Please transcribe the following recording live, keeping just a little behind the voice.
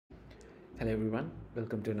Hello everyone,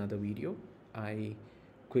 welcome to another video. I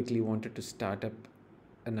quickly wanted to start up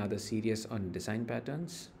another series on design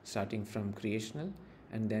patterns, starting from creational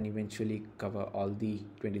and then eventually cover all the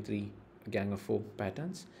 23 gang of 4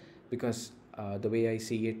 patterns, because the way I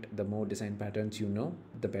see it, the more design patterns you know,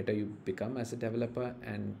 the better you become as a developer,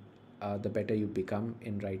 and the better you become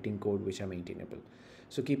in writing code which are maintainable.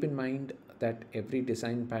 So keep in mind that every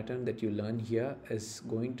design pattern that you learn here is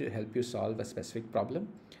going to help you solve a specific problem,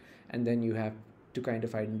 and then you have to kind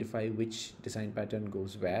of identify which design pattern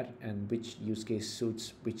goes where and which use case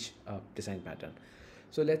suits which design pattern.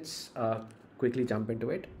 So let's quickly jump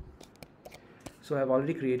into it. So I've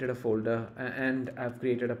already created a folder and I've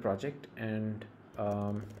created a project, and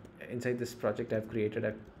inside this project I've created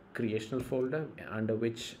a creational folder under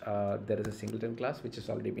which there is a singleton class which is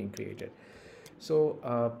already being created.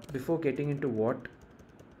 So before getting into what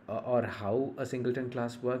or how a singleton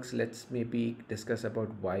class works, let's maybe discuss about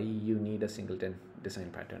why you need a singleton design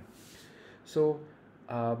pattern. So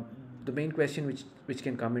uh, the main question which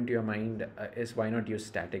can come into your mind is, why not use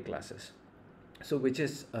static classes? So which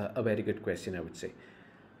is a very good question, I would say.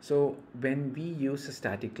 So when we use a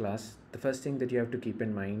static class, the first thing that you have to keep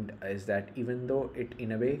in mind is that even though it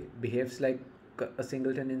in a way behaves like a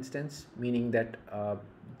singleton instance, meaning that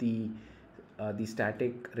the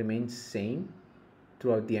static remains same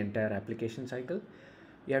throughout the entire application cycle,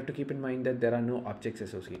 you have to keep in mind that there are no objects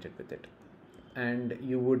associated with it, and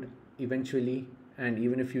you would eventually, and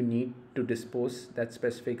even if you need to dispose that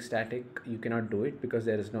specific static, you cannot do it because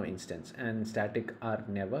there is no instance, and static are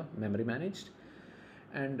never memory managed.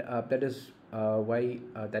 And that is why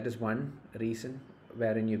that is one reason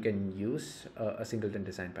wherein you can use a singleton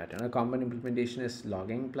design pattern. A common implementation is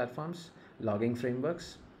logging platforms, logging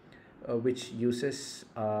frameworks, which uses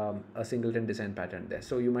a singleton design pattern there.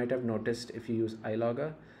 So you might have noticed, if you use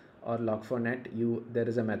ilogger or log4net, there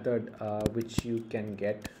is a method which you can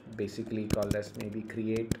get, basically called as maybe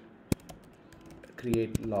create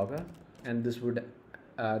logger, and this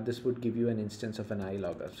would give you an instance of an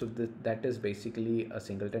ilogger. So that is basically a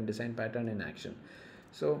singleton design pattern in action.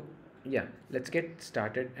 So yeah, let's get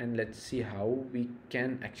started and let's see how we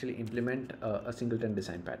can actually implement a singleton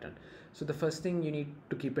design pattern. So the first thing you need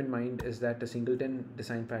to keep in mind is that a singleton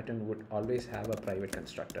design pattern would always have a private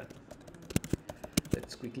constructor.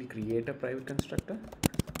 Let's quickly create a private constructor.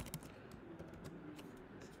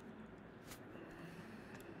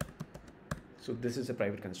 So this is a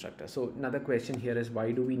private constructor. So another question here is,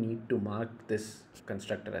 why do we need to mark this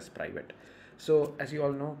constructor as private? So as you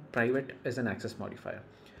all know, private is an access modifier.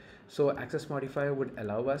 So access modifier would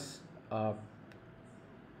allow us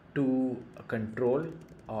to control,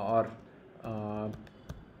 uh,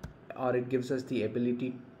 or it gives us the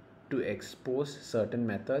ability to expose certain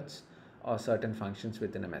methods or certain functions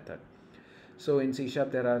within a method. So in C#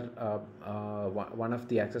 there are one of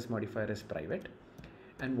the access modifier is private,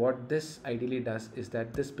 and what this ideally does is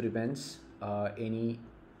that this prevents any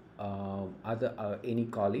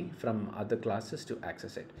callee from other classes to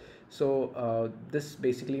access it. So this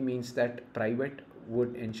basically means that private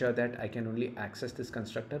would ensure that I can only access this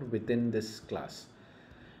constructor within this class.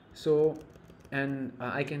 So, and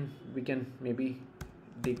we can maybe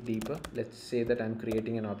dig deeper. Let's say that I'm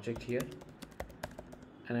creating an object here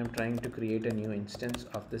and I'm trying to create a new instance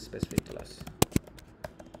of this specific class.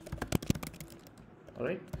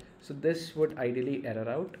 Alright, so this would ideally error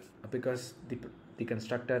out because the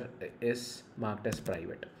constructor is marked as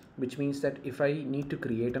private, which means that if I need to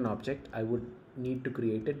create an object, I would need to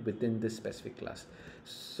create it within this specific class.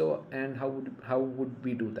 So, and how would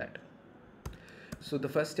we do that? So the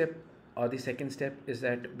first step or the second step is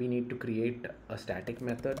that we need to create a static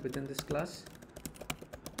method within this class,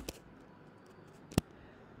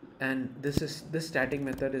 and this static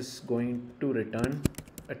method is going to return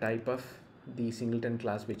a type of the singleton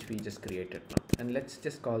class which we just created now, and let's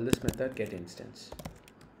just call this method get instance.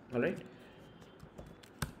 All right,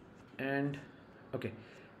 and okay,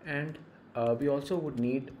 and we also would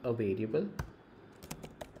need a variable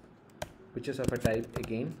which is of a type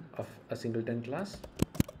again of a singleton class.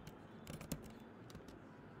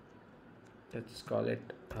 Let's call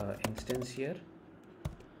it instance here.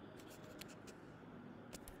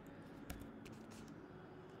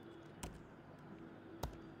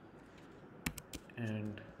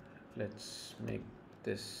 And let's make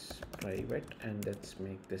this private and let's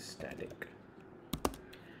make this static.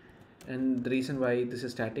 And the reason why this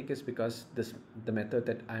is static is because the method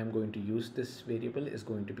that I am going to use this variable is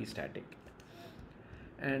going to be static.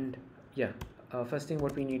 And yeah, first thing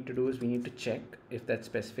what we need to do is we need to check if that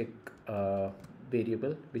specific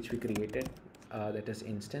variable which we created, that is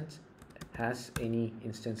instance, has any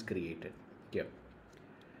instance created here.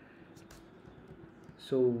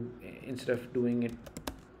 So instead of doing it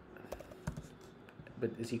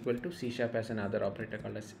with is equal to, C# has another operator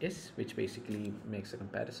called as is, which basically makes a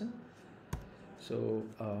comparison. So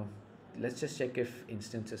let's just check if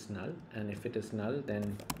instance is null, and if it is null,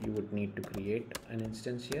 then you would need to create an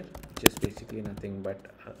instance here, which is basically nothing but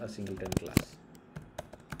a singleton class,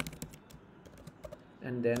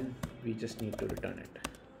 and then we just need to return it.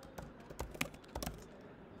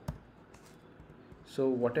 So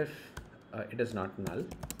what if it is not null?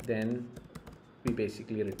 Then we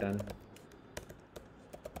basically return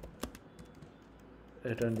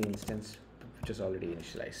the instance which is already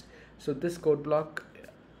initialized. So this code block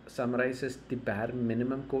summarizes the bare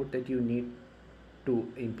minimum code that you need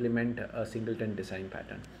to implement a singleton design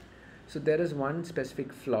pattern. So there is one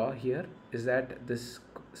specific flaw here, is that this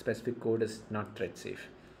specific code is not thread safe.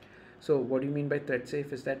 So what do you mean by thread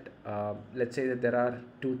safe is that let's say that there are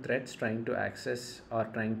two threads trying to access or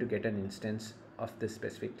trying to get an instance of this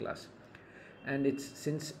specific class, and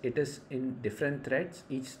since it is in different threads,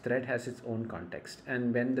 each thread has its own context,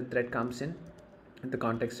 and when the thread comes in, the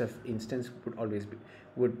context of instance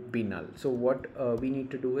would be null. So what we need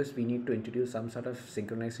to do is we need to introduce some sort of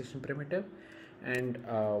synchronization primitive, and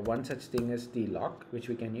one such thing is the lock, which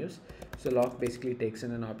we can use. So lock basically takes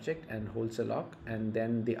in an object and holds a lock, and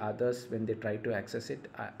then the others, when they try to access it,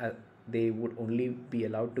 they would only be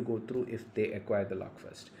allowed to go through if they acquire the lock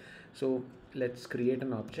first. So let's create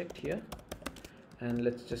an object here, and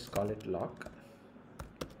let's just call it lock.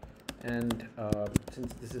 And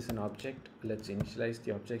since this is an object, let's initialize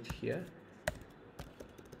the object here,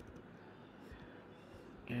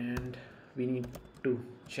 and we need to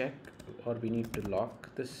check, or we need to lock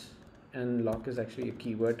this, and lock is actually a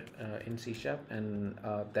keyword in C#, and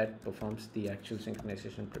that performs the actual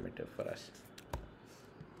synchronization primitive for us.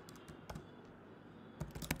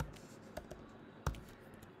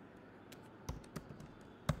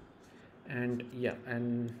 And yeah,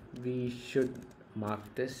 and we should mark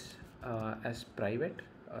this as private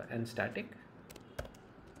and static.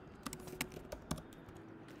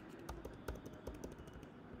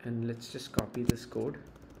 And let's just copy this code.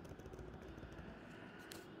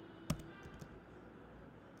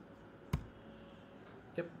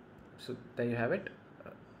 Yep, so there you have it,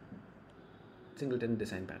 singleton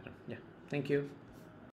design pattern. Yeah, thank you.